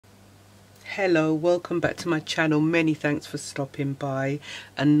Hello, welcome back to my channel. Many thanks for stopping by.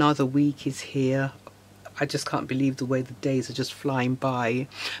 Another week is here. I just can't believe the way the days are just flying by.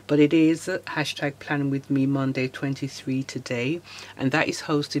 But it is hashtag planning with me Monday 23 today, and that is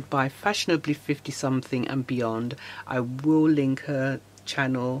hosted by fashionably 50 something and beyond. I will link her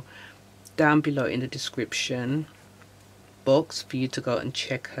channel down below in the description box for you to go and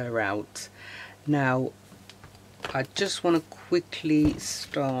check her out. Now I just want to quickly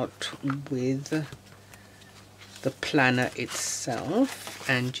start with the planner itself.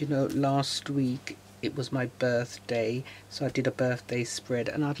 And you know, last week it was my birthday, so I did a birthday spread,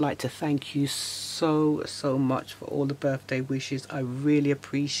 and I'd like to thank you so much for all the birthday wishes. I really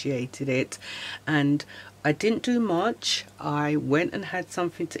appreciated it. And I didn't do much. I went and had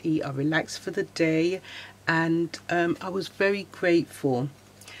something to eat. I relaxed for the day, and I was very grateful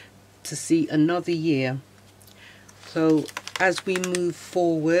to see another year. So as we move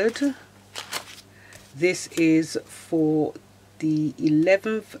forward, this is for the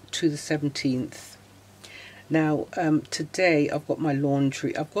 11th to the 17th. Now today I've got my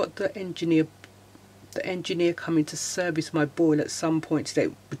laundry. I've got the engineer coming to service my boiler at some point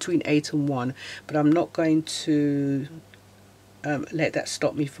today between 8 and 1, but I'm not going to let that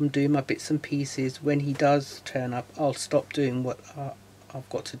stop me from doing my bits and pieces. When he does turn up, I'll stop doing what I've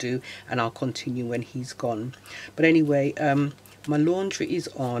got to do, and I'll continue when he's gone. But anyway, my laundry is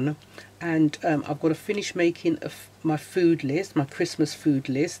on, and I've got to finish making my food list, my Christmas food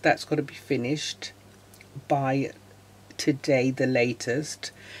list. That's got to be finished by today, the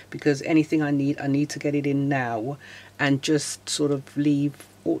latest, because anything I need to get it in now, and just sort of leave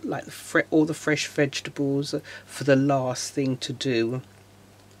all the fresh vegetables for the last thing to do.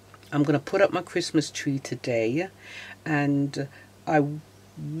 I'm going to put up my Christmas tree today, and I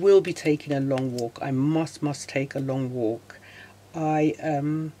will be taking a long walk. I must take a long walk.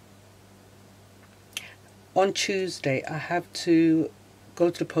 On Tuesday I have to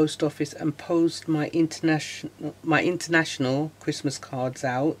go to the post office and post my international Christmas cards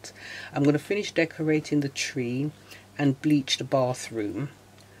out. I'm going to finish decorating the tree and bleach the bathroom.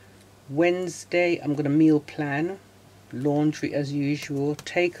 Wednesday I'm going to meal plan, laundry as usual,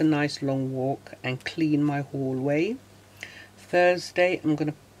 take a nice long walk and clean my hallway. Thursday I'm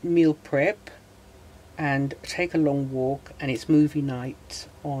going to meal prep and take a long walk, and it's movie night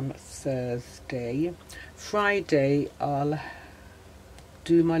on Thursday. Friday I'll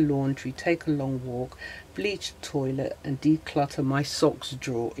do my laundry, take a long walk, bleach the toilet and declutter my socks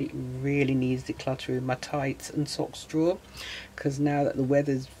drawer. It really needs decluttering, my tights and socks drawer, because now that the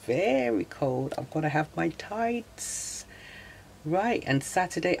weather's very cold, I've got to have my tights. Right, and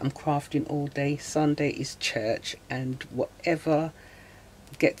Saturday I'm crafting all day. Sunday is church, and whatever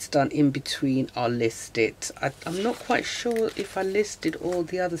gets done in between, I'll list it. I'm not quite sure if I listed all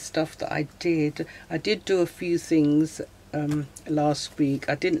the other stuff that I did. I did do a few things last week.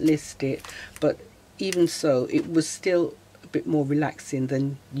 I didn't list it, but even so, it was still a bit more relaxing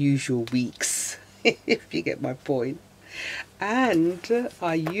than usual weeks, if you get my point. And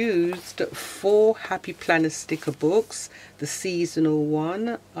I used 4 Happy Planner sticker books. The seasonal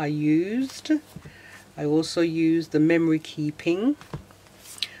one I also used the memory keeping.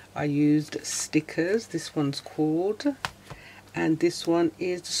 I used stickers. This one's called, and this one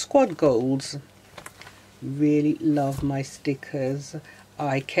is squad goals. Really love my stickers.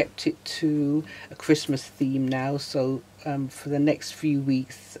 I kept it to a Christmas theme now, so for the next few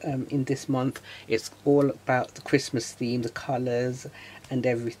weeks in this month, it's all about the Christmas theme, the colours and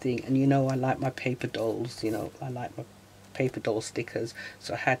everything. And you know, I like my paper dolls, you know, I like my paper doll stickers,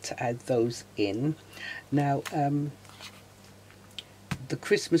 so I had to add those in. Now the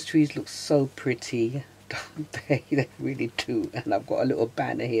Christmas trees look so pretty, don't they? They really do. And I've got a little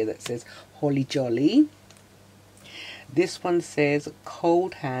banner here that says Holly Jolly. This one says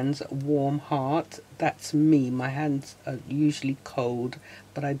cold hands, warm heart. That's me. My hands are usually cold,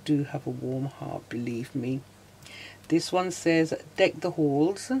 but I do have a warm heart, believe me. This one says deck the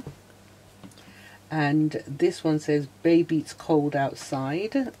halls. And this one says baby it's cold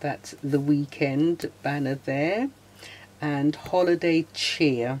outside. That's the Weekend banner there. And holiday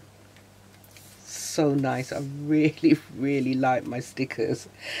cheer. So nice. I really like my stickers.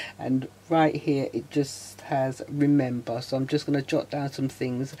 And right here it just has remember, so I'm just going to jot down some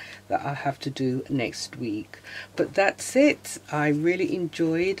things that I have to do next week. But that's it. I really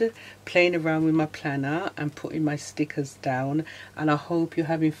enjoyed playing around with my planner and putting my stickers down, and I hope you're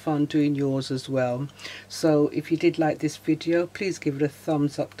having fun doing yours as well. So if you did like this video, please give it a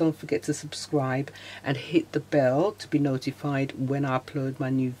thumbs up. Don't forget to subscribe and hit the bell to be notified when I upload my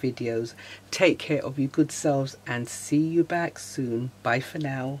new videos. Take care of your good selves and see you back soon. Bye for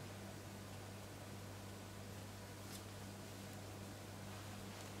now.